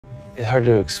It's hard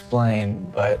to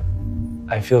explain, but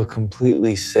I feel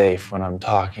completely safe when I'm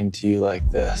talking to you like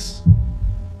this.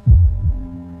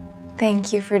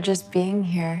 Thank you for just being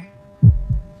here.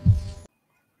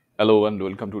 Hello and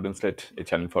welcome to Slate, a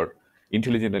channel for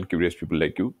intelligent and curious people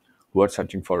like you who are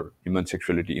searching for human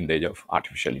sexuality in the age of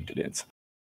artificial intelligence.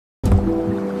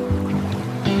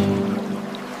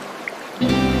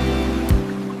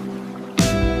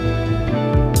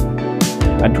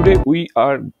 And today we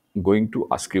are going to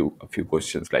ask you a few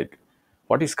questions like,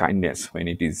 what is kindness when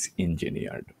it is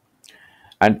engineered?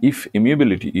 And if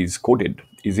amiability is coded,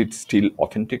 is it still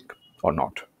authentic or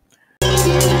not?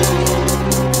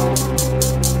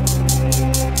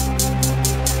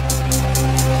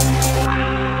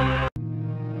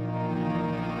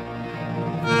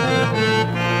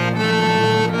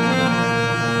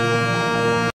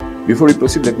 Before we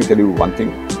proceed, let me tell you one thing.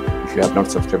 If you have not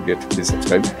subscribed yet, please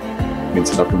subscribe. It means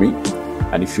a lot to me.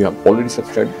 And if you have already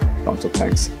subscribed, lots of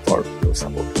thanks for your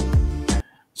support.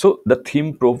 So the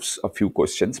theme probes a few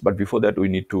questions, but before that, we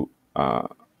need to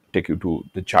take you to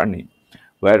the journey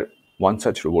where one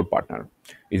such robot partner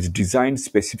is designed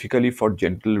specifically for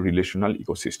gentle relational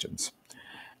ecosystems.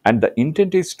 And the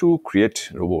intent is to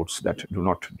create robots that do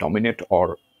not dominate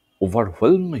or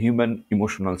overwhelm human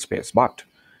emotional space, but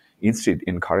instead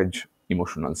encourage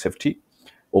emotional safety,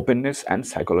 openness, and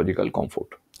psychological comfort.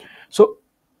 So,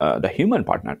 the human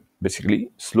partner basically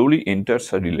slowly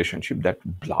enters a relationship that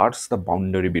blurs the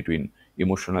boundary between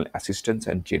emotional assistance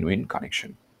and genuine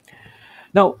connection.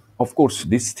 Now, of course,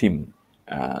 this theme,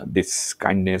 this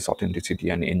kindness,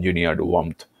 authenticity, and engineered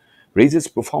warmth, raises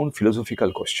profound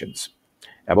philosophical questions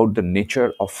about the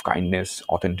nature of kindness,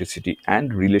 authenticity,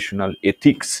 and relational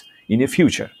ethics in a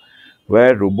future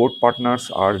where robot partners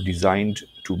are designed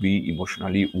to be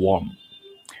emotionally warm.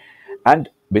 And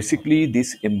basically,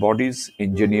 this embodies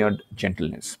engineered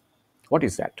gentleness. What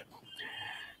is that?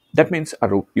 That means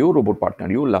your robot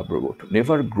partner, your love robot,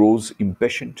 never grows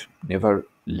impatient, never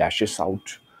lashes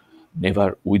out,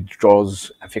 never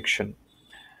withdraws affection.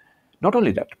 Not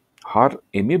only that, her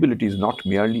amiability is not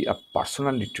merely a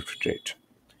personality trait,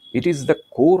 it is the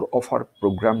core of her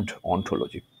programmed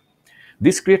ontology.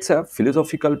 This creates a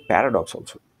philosophical paradox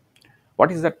also.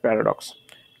 What is that paradox?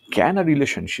 Can a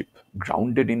relationship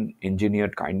grounded in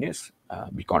engineered kindness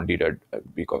be considered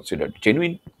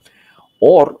genuine?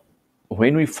 Or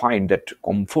when we find that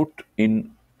comfort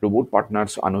in robot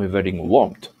partners' unwavering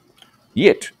warmth,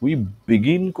 yet we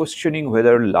begin questioning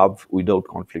whether love without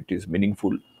conflict is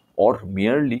meaningful or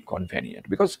merely convenient.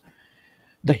 Because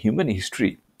the human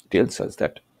history tells us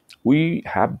that we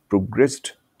have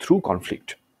progressed through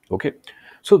conflict. Okay,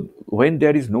 so when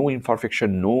there is no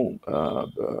imperfection, no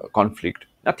conflict,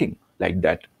 nothing like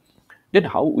that, then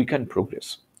how we can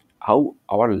progress, how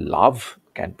our love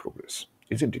can progress,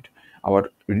 isn't it? Our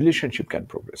relationship can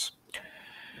progress.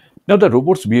 Now, the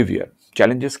robot's behavior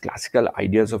challenges classical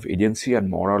ideas of agency and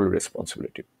moral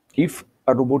responsibility. If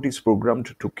a robot is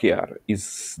programmed to care,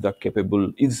 is that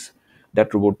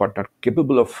robot partner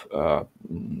capable of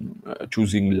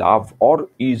choosing love, or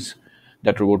is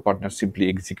that robot partner simply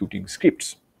executing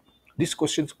scripts? These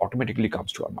questions automatically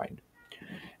comes to our mind.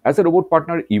 As the robot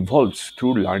partner evolves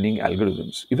through learning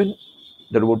algorithms, even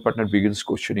the robot partner begins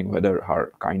questioning whether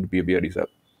her kind behavior is a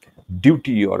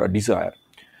duty or a desire.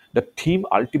 The theme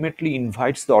ultimately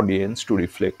invites the audience to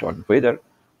reflect on whether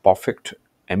perfect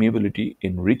amiability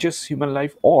enriches human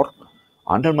life or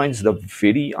undermines the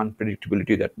very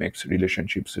unpredictability that makes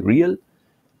relationships real,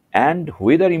 and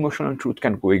whether emotional truth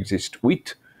can coexist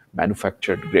with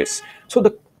manufactured grace. So,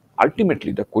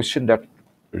 ultimately, the question that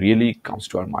really comes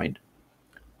to our mind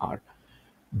are,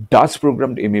 does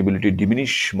programmed amiability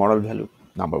diminish moral value?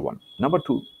 Number one. Number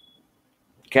two,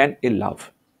 can a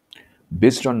love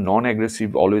based on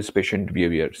non-aggressive, always patient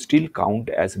behavior still count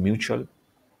as mutual?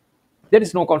 There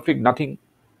is no conflict, nothing,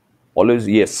 always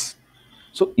yes.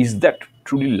 So is that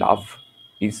truly love?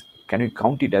 Can we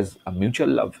count it as a mutual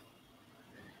love?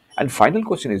 And final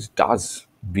question is, does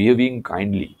behaving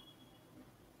kindly,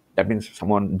 that means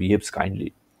someone behaves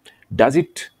kindly, does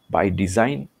it by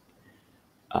design,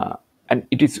 and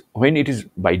it is when it is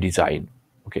by design,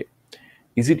 okay,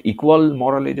 is it equal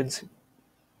moral agency?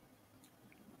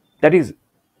 That is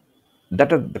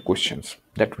that are the questions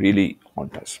that really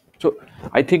haunt us. So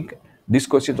I think these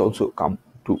questions also come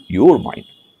to your mind,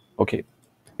 okay,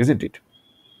 isn't it?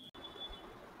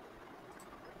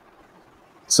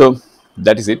 So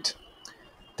that is it.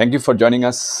 Thank you for joining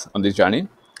us on this journey.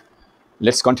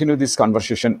 Let's continue this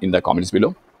conversation in the comments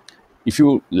below. If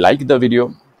you like the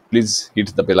video, please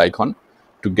hit the bell icon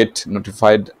to get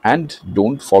notified, and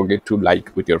don't forget to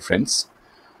like with your friends,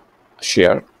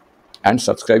 share, and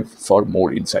subscribe for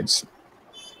more insights.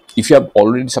 If you have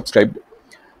already subscribed,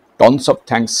 tons of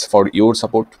thanks for your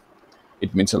support.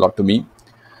 It means a lot to me.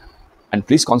 And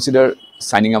please consider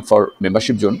signing up for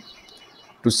membership zone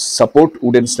to support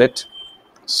Wooden Slate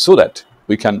so that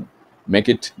we can make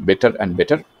it better and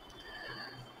better.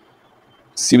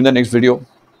 See you in the next video.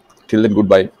 Till then,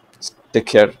 goodbye. Take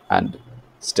care and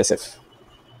stay safe.